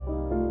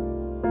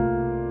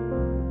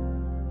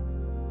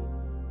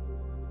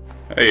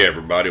Hey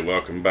everybody,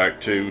 welcome back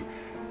to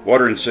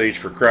Water and Seeds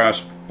for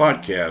Christ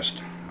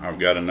podcast. I've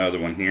got another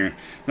one here.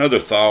 Another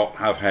thought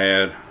I've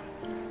had,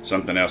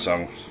 something else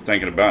I was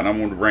thinking about, and I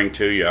wanted to bring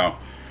to y'all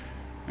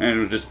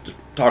and just to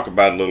talk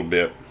about it a little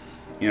bit.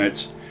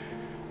 It's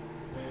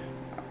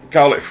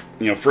call it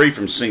free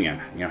from sin.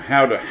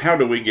 How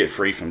do we get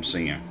free from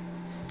sin?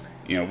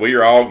 We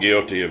are all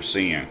guilty of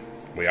sin.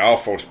 We all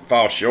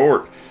fall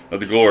short of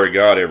the glory of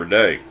God every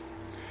day.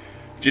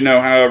 But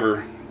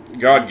however,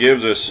 God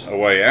gives us a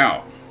way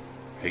out.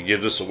 He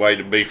gives us a way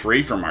to be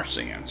free from our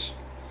sins.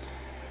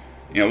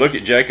 Look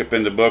at Jacob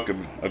in the book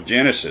of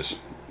Genesis.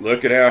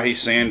 Look at how he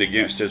sinned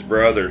against his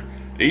brother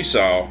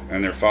Esau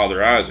and their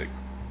father Isaac.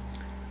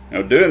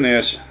 Doing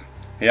this,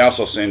 he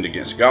also sinned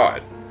against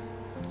God.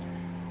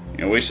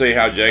 We see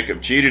how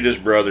Jacob cheated his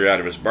brother out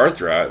of his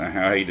birthright and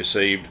how he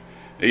deceived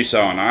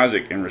Esau and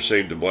Isaac and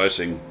received the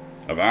blessing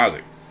of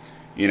Isaac.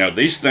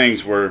 These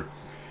things were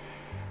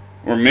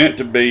meant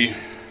to be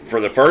for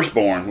the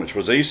firstborn, which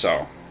was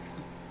Esau.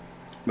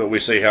 But we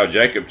see how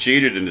Jacob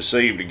cheated and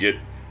deceived to get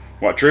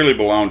what truly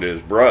belonged to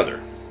his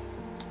brother.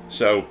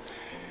 So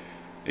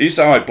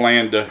Esau had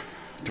planned to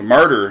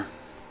murder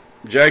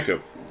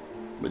Jacob,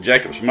 but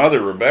Jacob's mother,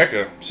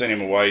 Rebekah, sent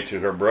him away to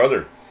her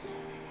brother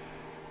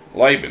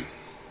Laban.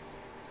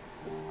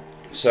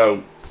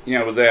 So,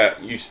 with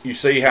that, you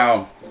see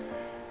how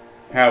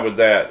with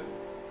that,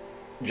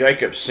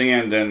 Jacob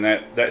sinned in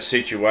that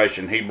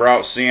situation. He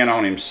brought sin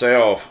on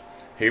himself.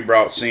 He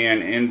brought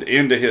sin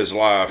into his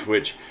life,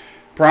 which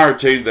prior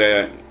to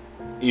that,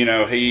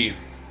 he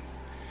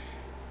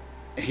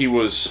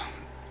was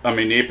a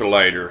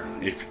manipulator,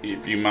 if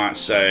you might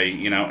say,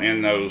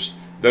 in those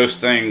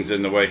things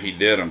and the way he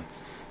did them.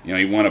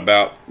 He went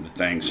about the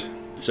things.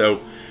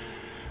 So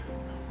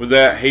with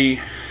that,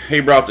 he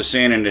brought the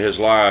sin into his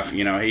life.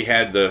 He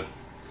had the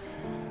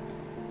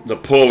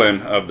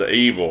pulling of the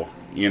evil,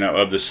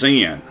 of the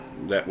sin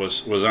that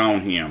was on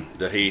him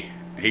that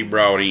he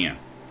brought in.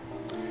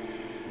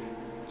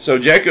 So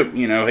Jacob,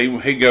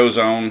 he goes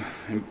on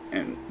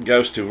and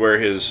goes to where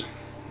his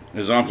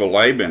uncle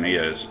Laban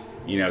is,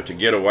 to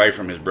get away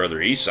from his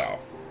brother Esau.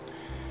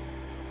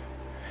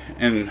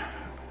 And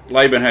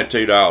Laban had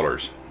two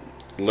daughters,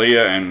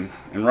 Leah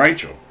and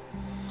Rachel.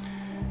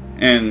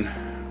 And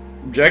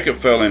Jacob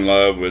fell in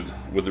love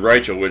with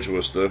Rachel, which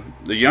was the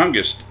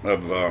youngest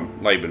of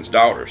Laban's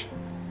daughters.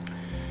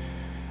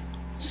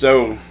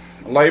 So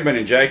Laban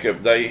and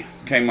Jacob, they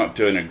came up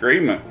to an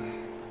agreement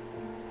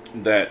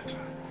that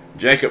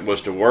Jacob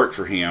was to work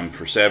for him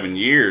for 7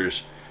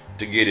 years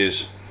to get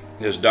his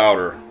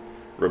daughter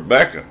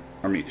daughter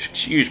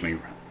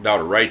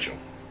Rachel.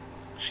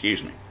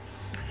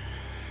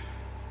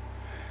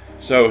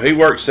 So he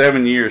worked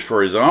 7 years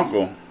for his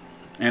uncle,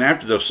 and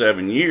after those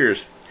 7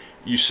 years,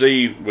 you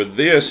see with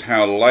this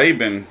how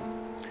Laban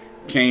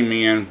came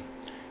in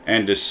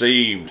and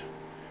deceived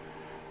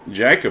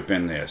Jacob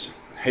in this.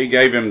 He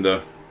gave him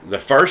the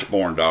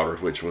firstborn daughter,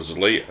 which was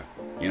Leah.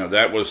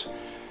 That was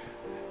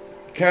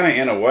kind of,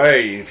 in a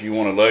way, if you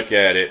want to look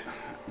at it,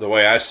 the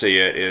way I see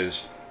it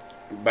is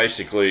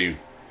basically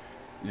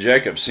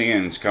Jacob's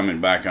sins coming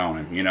back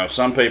on him.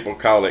 Some people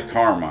call it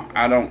karma.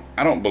 I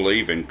don't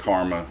believe in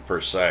karma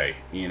per se.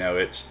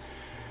 It's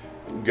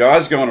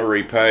God's going to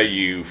repay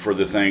you for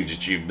the things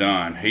that you've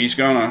done. He's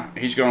going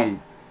to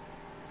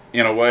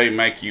in a way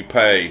make you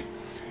pay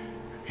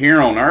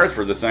here on earth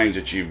for the things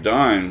that you've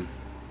done.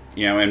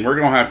 And we're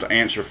going to have to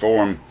answer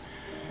for them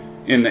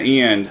in the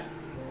end,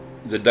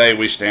 the day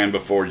we stand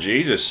before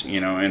Jesus,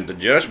 in the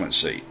judgment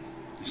seat.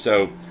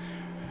 So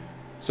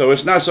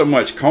it's not so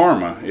much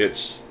karma,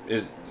 it's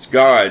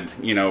God,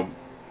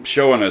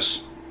 showing us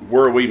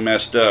where we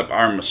messed up,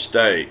 our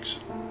mistakes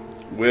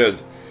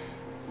with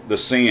the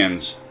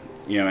sins,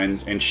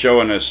 and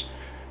showing us,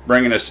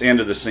 bringing us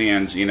into the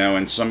sins,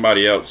 and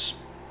somebody else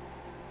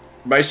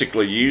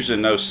basically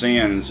using those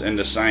sins in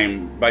the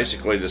same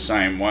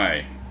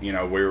way.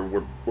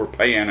 We're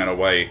paying in a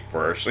way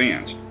for our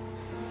sins.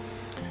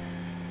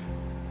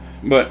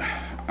 But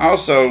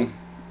also,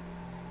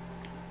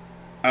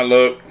 I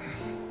look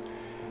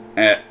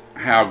at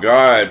how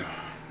God,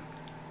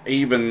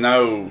 even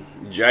though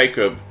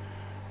Jacob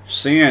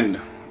sinned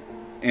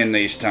in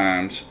these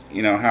times,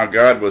 how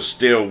God was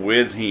still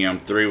with him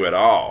through it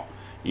all.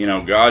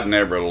 God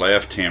never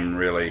left him,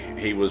 really.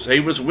 He was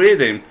with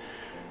him,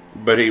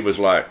 but he was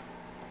like,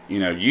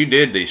 you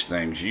did these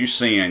things. You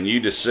sinned.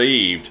 You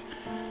deceived.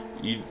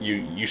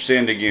 You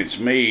sinned against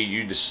me.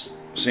 You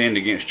sinned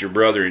against your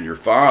brother and your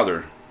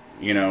father.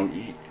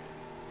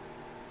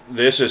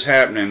 This is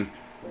happening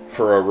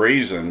for a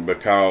reason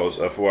because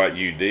of what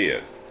you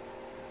did.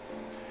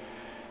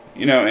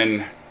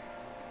 And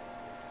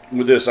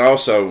with this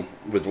also,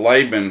 with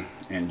Laban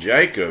and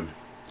Jacob,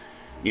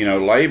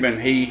 Laban,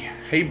 he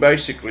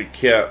basically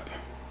kept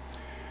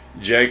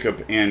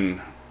Jacob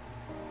in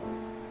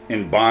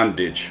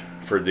bondage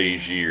for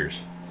these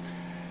years.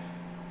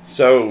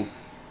 So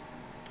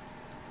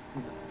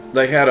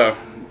they had a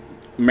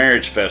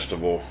marriage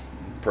festival,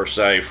 per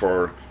se,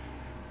 for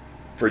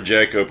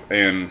Jacob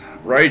and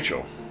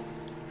Rachel.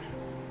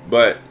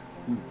 But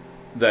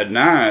that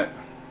night,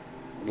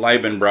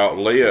 Laban brought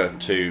Leah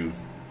to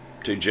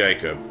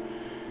Jacob,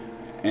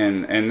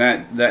 and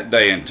that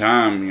day and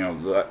time,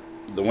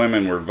 the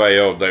women were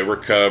veiled, they were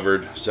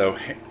covered. So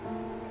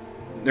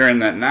during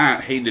that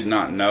night, he did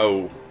not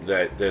know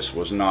that this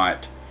was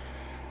not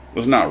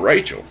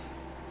Rachel.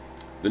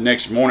 The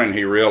next morning,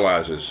 he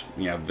realizes,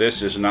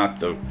 this is not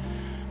the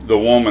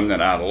woman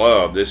that I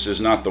love. This is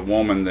not the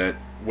woman that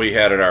we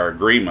had our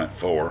agreement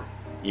for.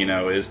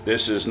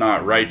 This is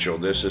not Rachel.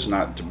 This is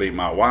not to be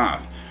my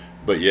wife.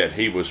 But yet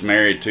he was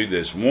married to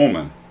this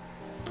woman.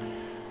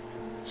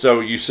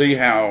 So you see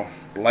how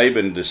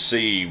Laban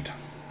deceived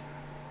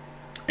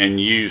and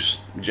used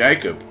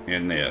Jacob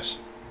in this.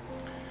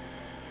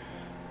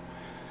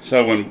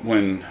 So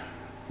when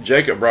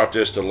Jacob brought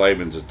this to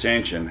Laban's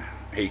attention,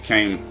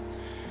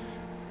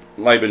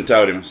 Laban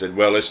told him, said,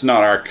 well, it's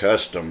not our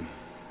custom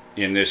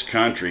in this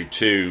country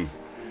to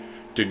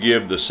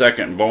give the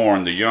second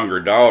born, the younger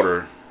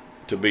daughter,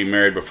 to be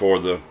married before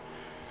the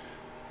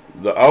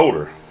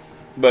older.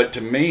 But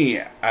to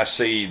me, I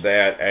see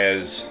that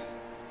as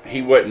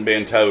he wasn't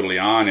being totally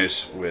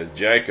honest with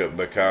Jacob,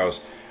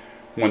 because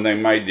when they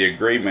made the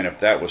agreement, if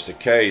that was the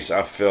case,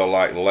 I feel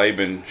like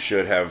Laban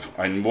should have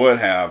and would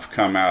have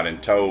come out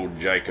and told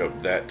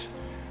Jacob that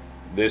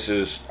this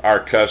is our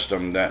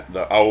custom, that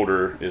the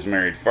older is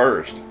married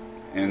first,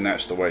 and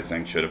that's the way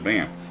things should have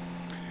been.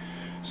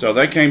 So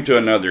they came to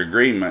another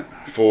agreement.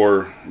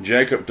 For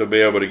Jacob to be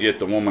able to get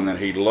the woman that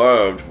he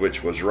loved,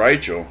 which was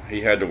Rachel,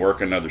 he had to work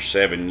another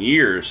 7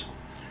 years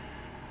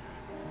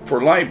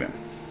for Laban.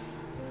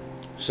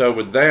 So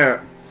with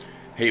that,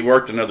 he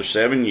worked another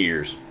 7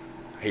 years.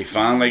 He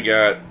finally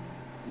got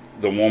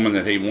the woman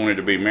that he wanted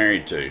to be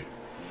married to.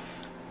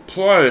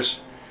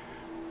 Plus,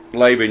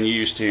 Laban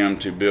used him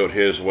to build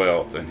his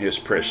wealth and his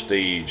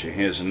prestige and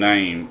his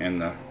name in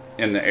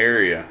the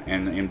area,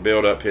 and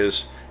build up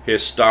his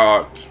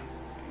stock,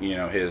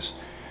 his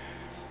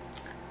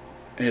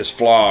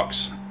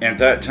flocks. At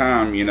that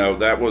time,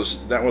 that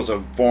was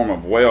a form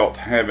of wealth,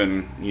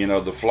 having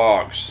the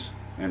flocks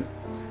and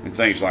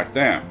things like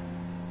that.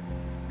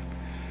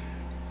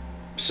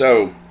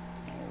 So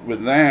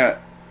with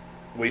that,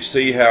 we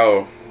see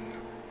how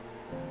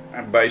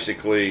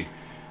basically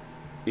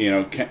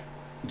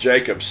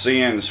Jacob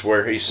sins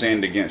where he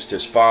sinned against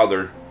his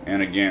father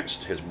and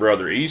against his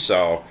brother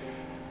Esau,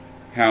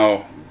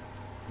 how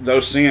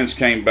those sins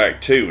came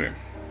back to him.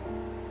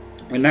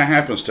 And that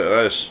happens to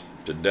us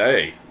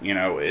today.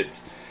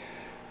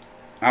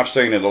 I've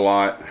seen it a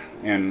lot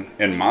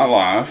in my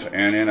life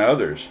and in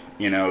others.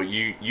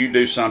 You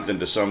do something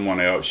to someone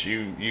else,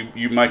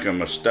 you make a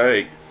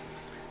mistake,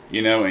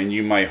 and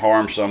you may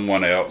harm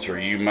someone else, or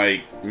you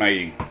may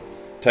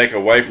take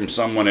away from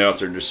someone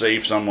else, or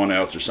deceive someone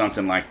else, or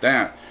something like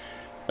that.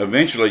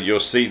 Eventually you'll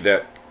see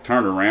that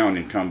turn around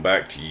and come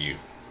back to you.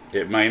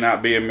 It may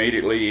not be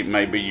immediately, it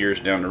may be years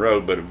down the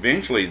road, but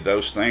eventually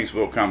those things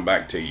will come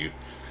back to you.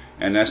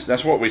 And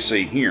that's what we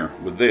see here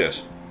with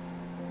this.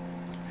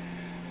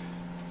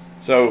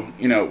 So,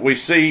 we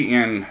see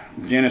in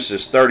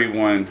Genesis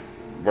 31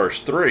 verse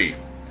 3,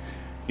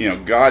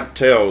 God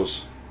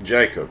tells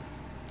Jacob,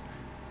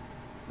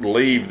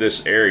 leave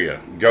this area,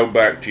 go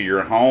back to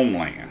your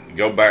homeland,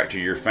 go back to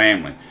your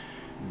family.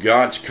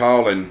 God's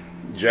calling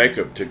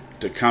Jacob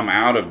to come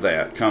out of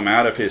that, come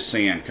out of his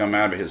sin, come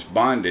out of his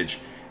bondage,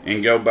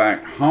 and go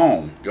back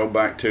home, go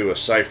back to a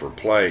safer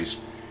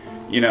place.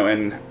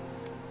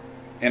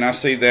 And I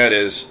see that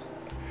as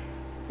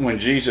when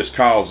Jesus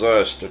calls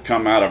us to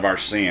come out of our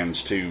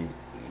sins, to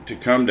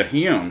come to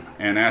him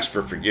and ask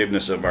for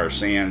forgiveness of our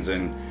sins,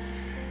 and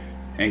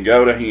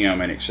go to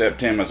him and accept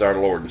him as our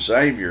Lord and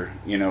Savior.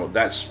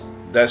 That's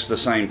the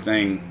same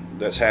thing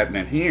that's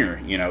happening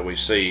here. We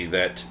see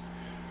that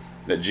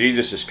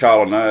Jesus is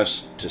calling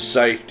us to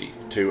safety,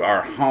 to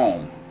our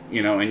home.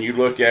 And you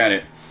look at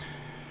it,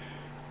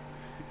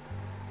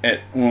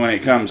 when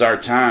it comes our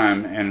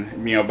time,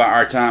 and by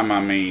our time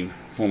I mean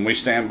when we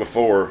stand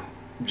before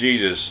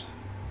Jesus,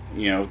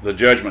 the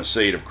judgment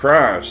seat of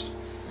Christ,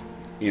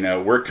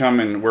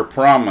 we're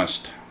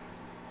promised,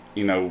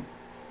 the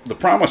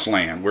promised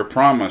land. We're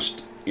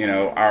promised,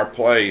 our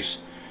place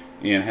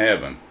in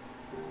heaven.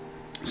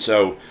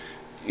 So,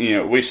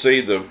 we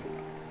see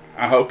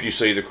I hope you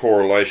see the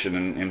correlation,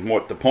 and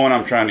what the point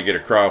I'm trying to get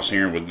across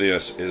here with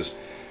this is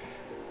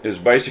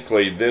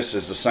basically this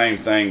is the same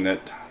thing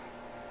that,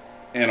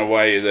 in a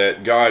way,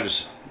 that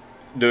God's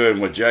doing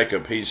with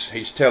Jacob.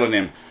 He's telling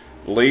him,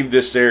 leave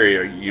this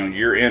area.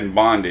 You're in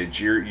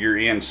bondage, you're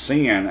in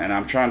sin, and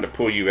I'm trying to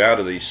pull you out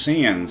of these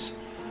sins,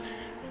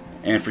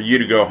 and for you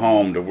to go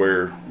home to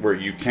where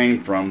you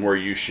came from, where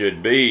you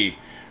should be,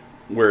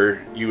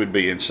 where you would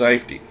be in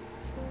safety.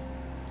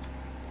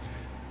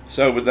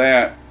 So with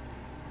that,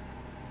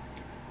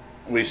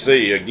 we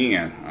see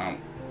again, I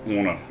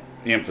want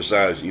to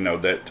emphasize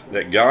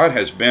that God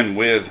has been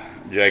with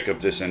Jacob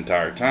this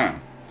entire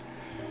time.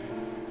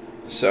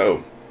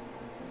 So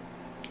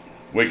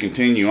we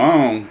continue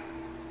on,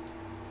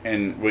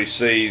 and we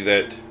see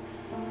that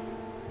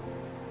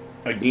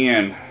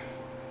again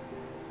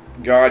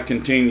God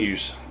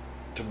continues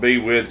to be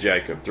with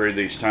Jacob through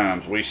these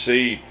times. We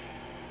see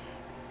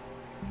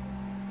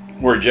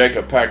where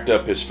Jacob packed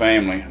up his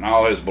family and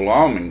all his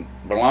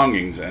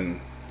belongings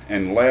and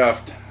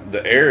left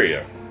the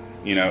area,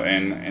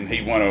 and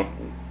he went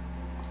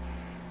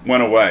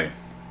away.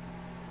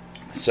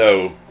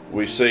 So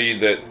we see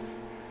that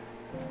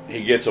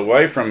he gets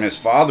away from his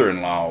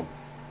father-in-law,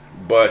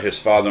 but his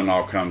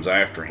father-in-law comes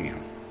after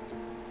him.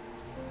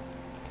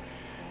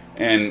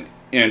 And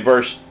in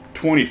verse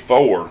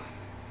 24,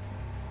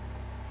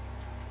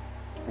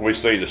 we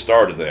see the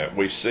start of that.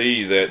 We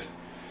see that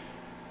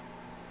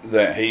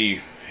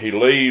he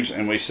leaves,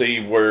 and we see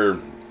where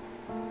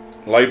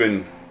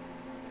Laban,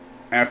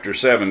 after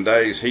 7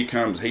 days, he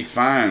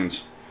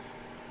finds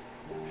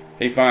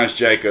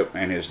Jacob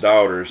and his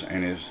daughters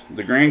and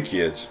the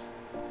grandkids.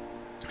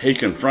 He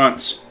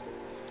confronts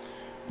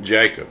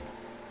Jacob,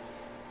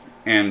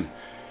 and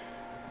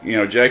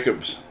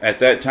Jacob's at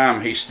that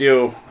time, he's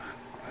still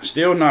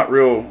not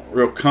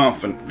real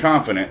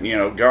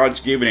confident. God's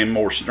given him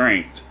more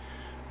strength.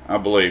 I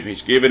believe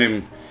he's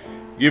given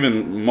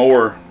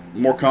more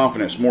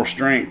confidence, more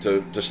strength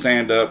to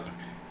stand up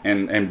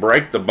and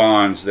break the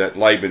bonds that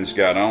Laban's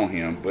got on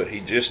him, but he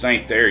just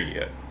ain't there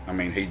yet. I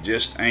mean, he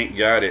just ain't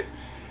got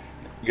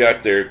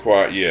there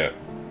quite yet.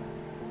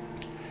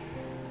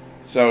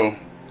 So,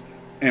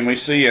 and we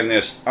see in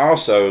this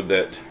also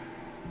that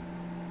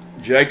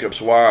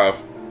Jacob's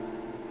wife,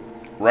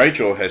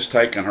 Rachel, has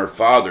taken her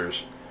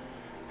father's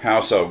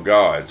household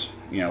gods,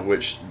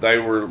 which they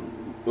were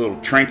little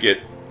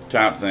trinket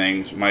type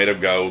things made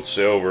of gold,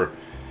 silver,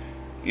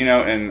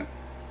 and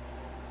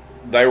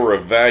they were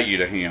of value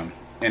to him.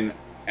 And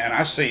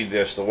I see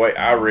this the way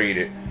I read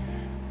it.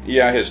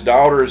 Yeah, his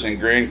daughters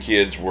and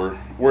grandkids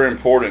were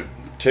important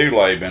to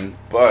Laban,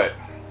 but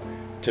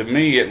to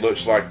me it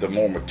looks like the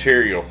more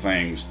material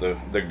things,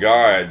 the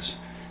gods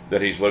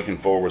that he's looking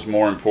for, was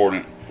more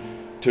important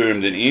to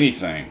him than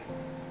anything.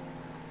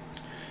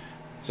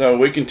 So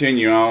we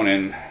continue on,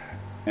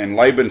 and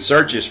Laban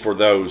searches for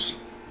those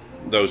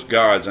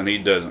gods, and he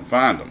doesn't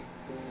find them.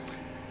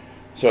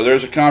 So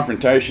there's a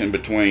confrontation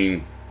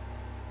between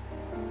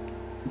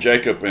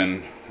Jacob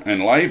and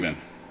Laban,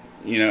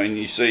 and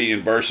you see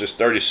in verses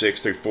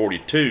 36 through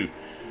 42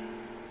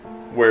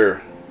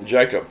 where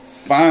Jacob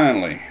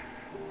finally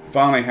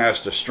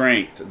has the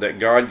strength that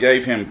God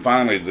gave him,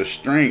 finally the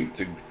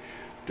strength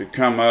to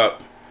come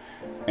up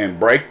and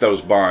break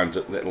those bonds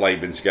that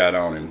Laban's got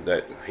on him,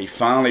 that he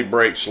finally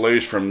breaks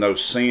loose from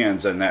those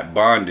sins and that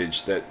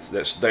bondage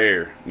that's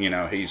there.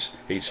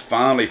 He's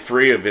finally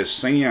free of his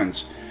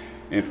sins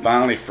and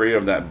finally free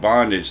of that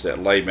bondage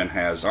that Laban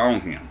has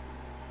on him.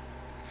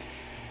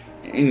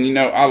 And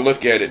I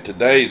look at it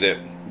today that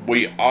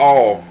we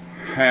all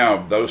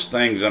have those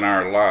things in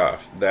our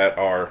life that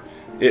are,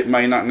 it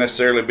may not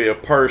necessarily be a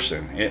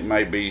person, it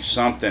may be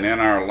something in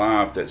our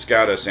life that's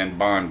got us in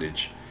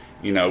bondage.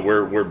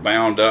 We're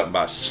bound up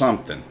by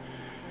something.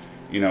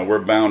 We're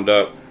bound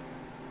up.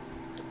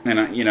 And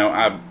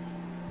I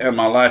in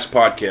my last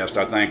podcast,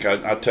 I think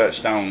I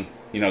touched on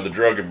the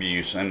drug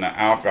abuse and the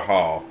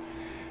alcohol.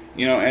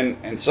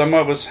 And some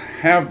of us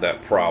have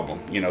that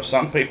problem.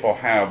 Some people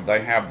have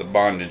the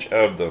bondage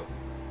of the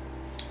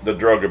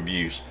drug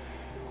abuse,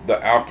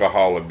 the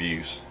alcohol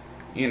abuse,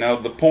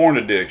 the porn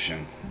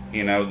addiction,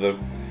 the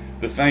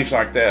things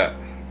like that.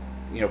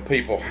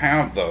 People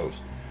have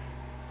those.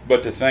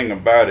 But the thing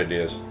about it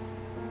is,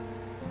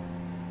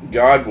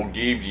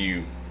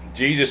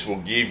 Jesus will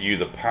give you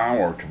the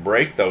power to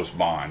break those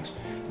bonds.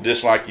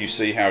 Just like you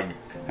see how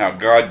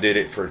God did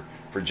it for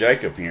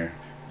Jacob here.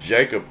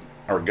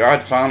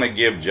 God finally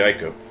gave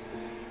Jacob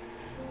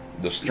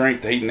the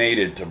strength he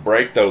needed to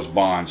break those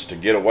bonds, to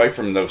get away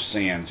from those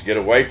sins, get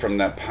away from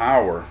that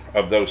power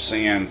of those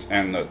sins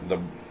and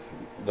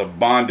the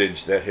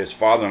bondage that his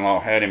father-in-law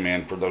had him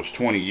in for those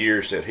 20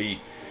 years that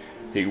he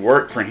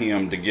worked for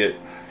him to get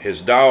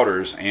his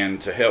daughters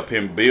and to help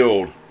him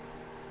build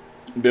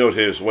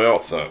his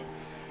wealth up.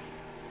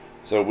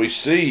 So we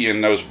see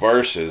in those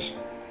verses,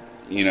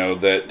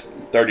 that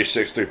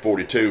 36 through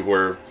 42,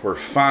 where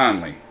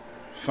finally,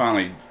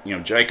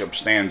 Jacob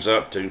stands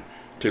up to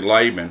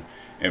Laban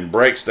and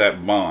breaks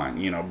that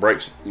bond,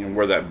 breaks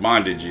where that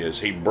bondage is.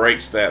 He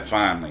breaks that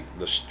finally.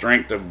 The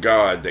strength of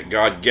God that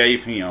God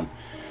gave him,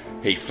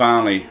 he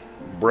finally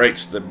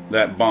breaks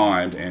that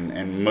bond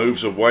and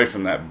moves away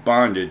from that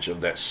bondage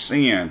of that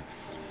sin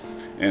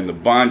and the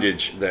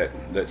bondage that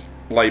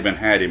Laban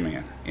had him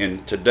in.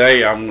 And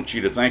today I want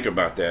you to think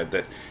about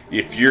that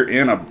if you're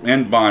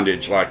in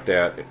bondage like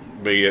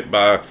that, be it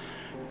by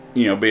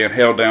being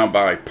held down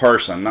by a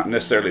person, not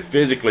necessarily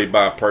physically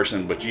by a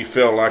person, but you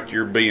feel like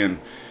you're being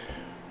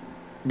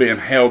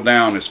held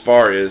down as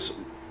far as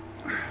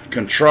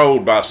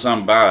controlled by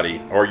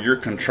somebody, or you're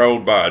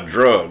controlled by a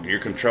drug, you're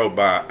controlled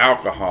by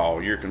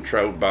alcohol, you're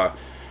controlled by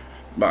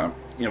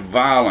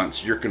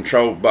violence, you're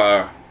controlled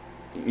by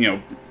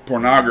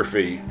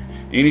pornography,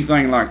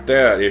 anything like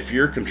that. If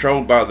you're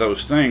controlled by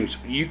those things,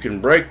 you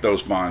can break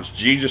those bonds.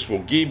 Jesus will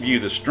give you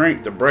the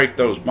strength to break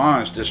those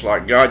bonds, just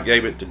like God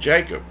gave it to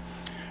Jacob.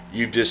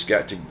 You've just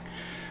got to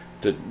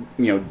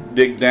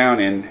dig down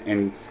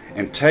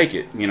and take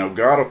it.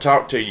 God will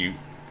talk to you.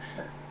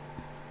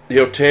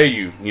 He'll tell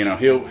you,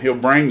 he'll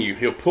bring you,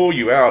 he'll pull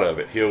you out of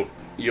it.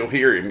 You'll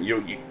hear him,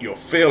 you'll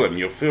feel him,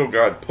 you'll feel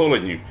God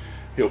pulling you.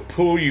 He'll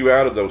pull you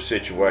out of those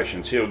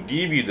situations. He'll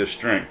give you the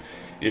strength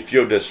if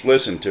you'll just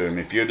listen to him.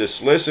 If you'll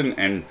just listen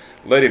and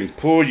let him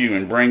pull you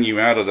and bring you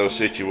out of those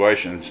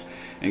situations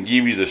and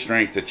give you the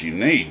strength that you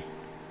need.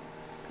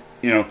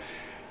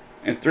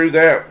 And through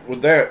that,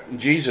 with that,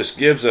 Jesus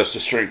gives us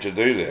the strength to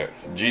do that.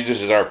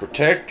 Jesus is our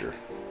protector.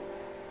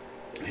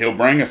 He'll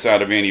bring us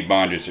out of any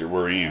bondage that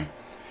we're in.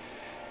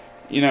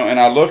 And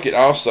I look at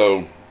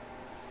also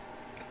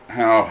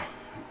how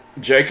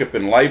Jacob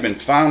and Laban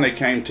finally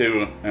came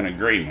to an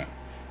agreement.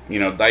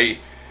 They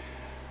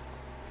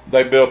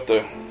built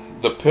the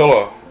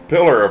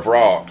pillar of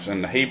rocks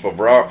and the heap of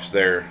rocks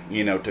there,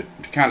 to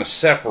kind of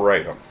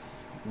separate them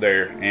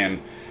there.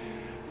 And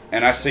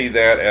I see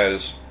that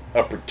as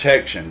a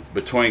protection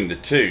between the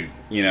two.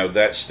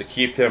 That's to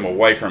keep them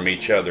away from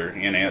each other.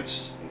 And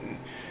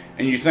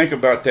you think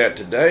about that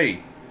today,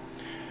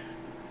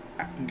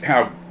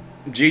 how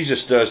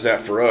Jesus does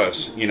that for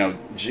us.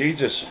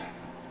 Jesus,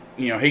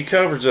 he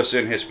covers us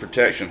in his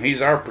protection.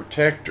 He's our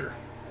protector.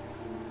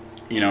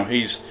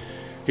 He's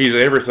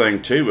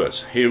everything to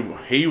us.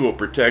 He will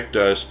protect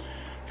us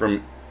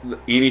from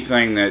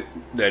anything that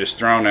is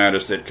thrown at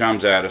us, that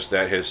comes at us,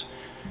 that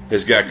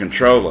has got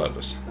control of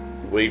us.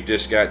 We've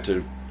just got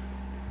to,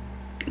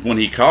 when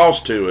he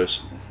calls to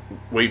us,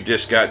 we've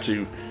just got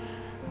to,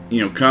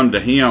 come to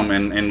him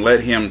and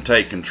let him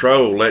take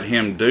control. Let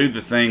him do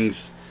the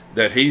things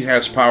that he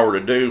has power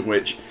to do,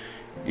 which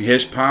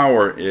his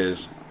power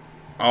is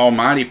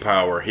almighty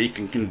power. He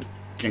can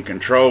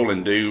control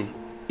and do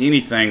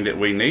anything that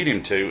we need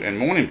him to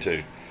and want him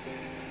to.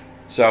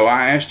 So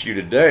I asked you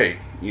today,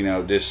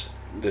 just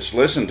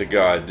listen to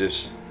God.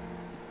 Just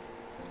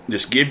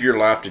give your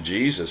life to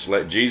Jesus.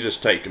 Let Jesus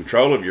take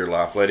control of your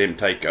life. Let him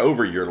take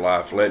over your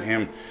life. Let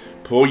him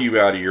pull you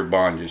out of your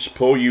bondage,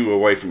 pull you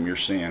away from your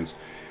sins.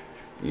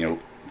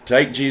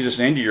 Take Jesus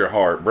into your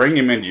heart. Bring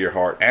him into your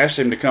heart. Ask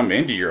him to come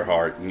into your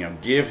heart.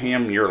 Give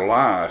him your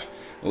life.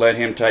 Let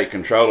him take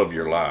control of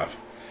your life.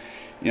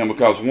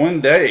 Because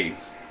one day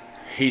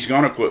he's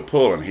going to quit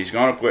pulling. He's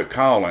going to quit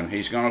calling.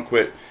 He's going to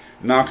quit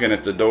knocking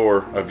at the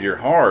door of your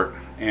heart.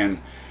 And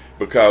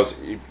because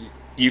if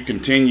you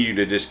continue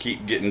to just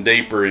keep getting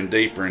deeper and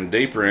deeper and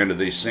deeper into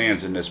these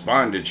sins and this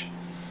bondage,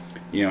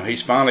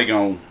 he's finally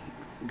going to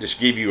just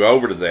give you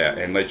over to that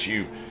and let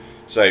you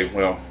say,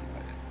 well,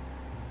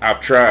 I've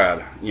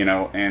tried,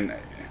 and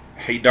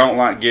he don't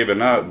like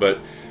giving up, but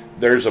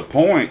there's a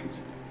point,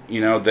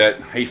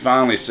 that he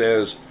finally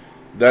says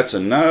that's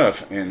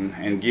enough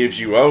and gives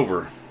you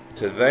over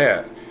to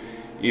that,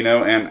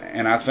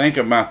 and I think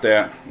about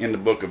that in the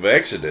book of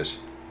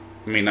Ephesians,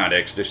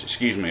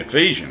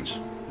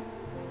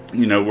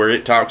 where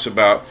it talks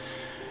about,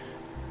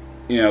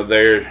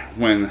 there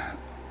when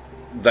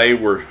they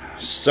were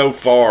so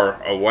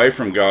far away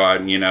from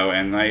God,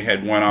 and they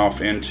had went off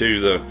into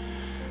the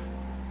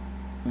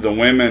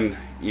women,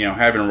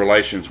 having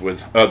relations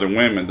with other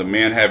women, the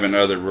men having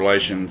other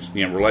relations,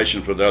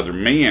 relations with other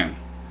men,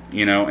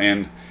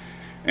 and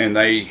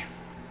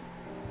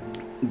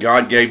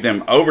God gave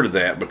them over to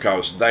that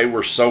because they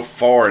were so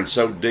far and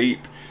so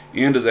deep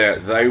into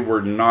that, they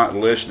were not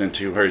listening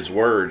to his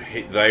word.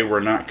 They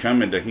were not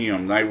coming to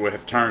him. They would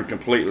have turned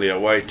completely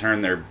away,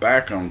 turned their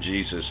back on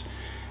Jesus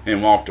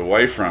and walked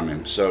away from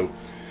him. So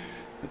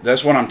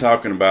that's what I'm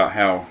talking about,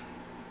 how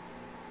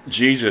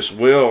Jesus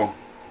will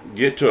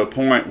get to a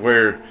point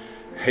where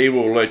he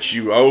will let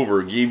you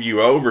over, give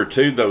you over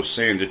to those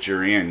sins that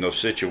you're in, those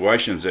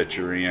situations that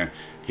you're in.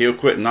 He'll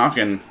quit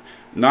knocking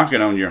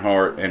on your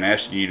heart and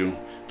asking you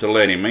to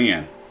let him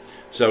in.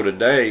 So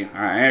today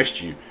I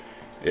asked you,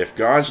 if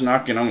God's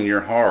knocking on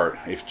your heart,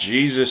 if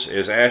Jesus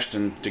is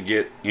asking to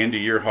get into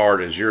your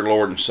heart as your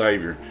Lord and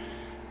Savior,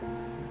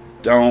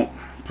 don't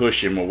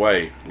push him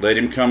away. Let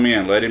him come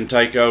in. Let him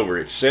take over.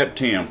 Accept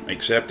him.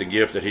 Accept the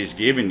gift that he's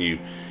given you.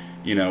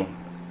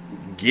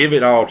 Give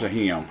it all to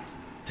him.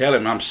 Tell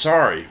him, I'm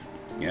sorry.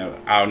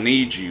 I'll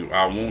need you.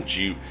 I want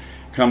you.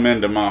 Come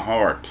into my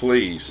heart.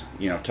 Please,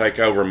 take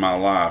over my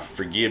life.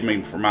 Forgive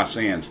me for my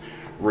sins.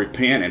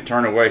 Repent and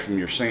turn away from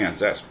your sins.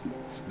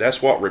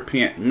 That's what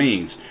repent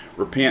means.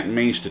 Repent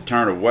means to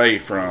turn away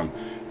from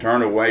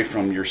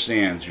your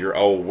sins, your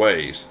old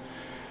ways.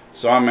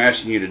 So I'm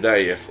asking you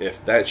today,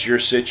 if that's your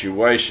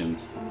situation,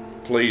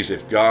 please,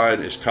 if God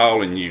is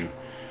calling you,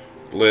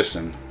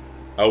 listen,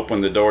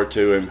 open the door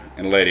to him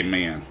and let him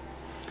in.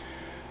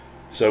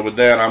 So with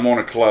that, I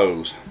want to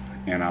close,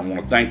 and I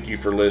want to thank you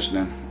for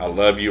listening. I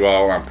love you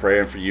all. I'm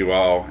praying for you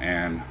all,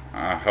 and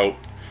I hope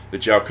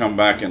that y'all come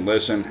back and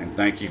listen, and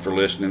thank you for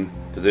listening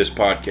to this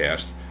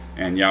podcast.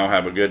 And y'all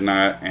have a good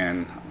night,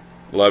 and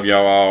love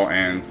y'all all,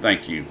 and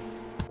thank you.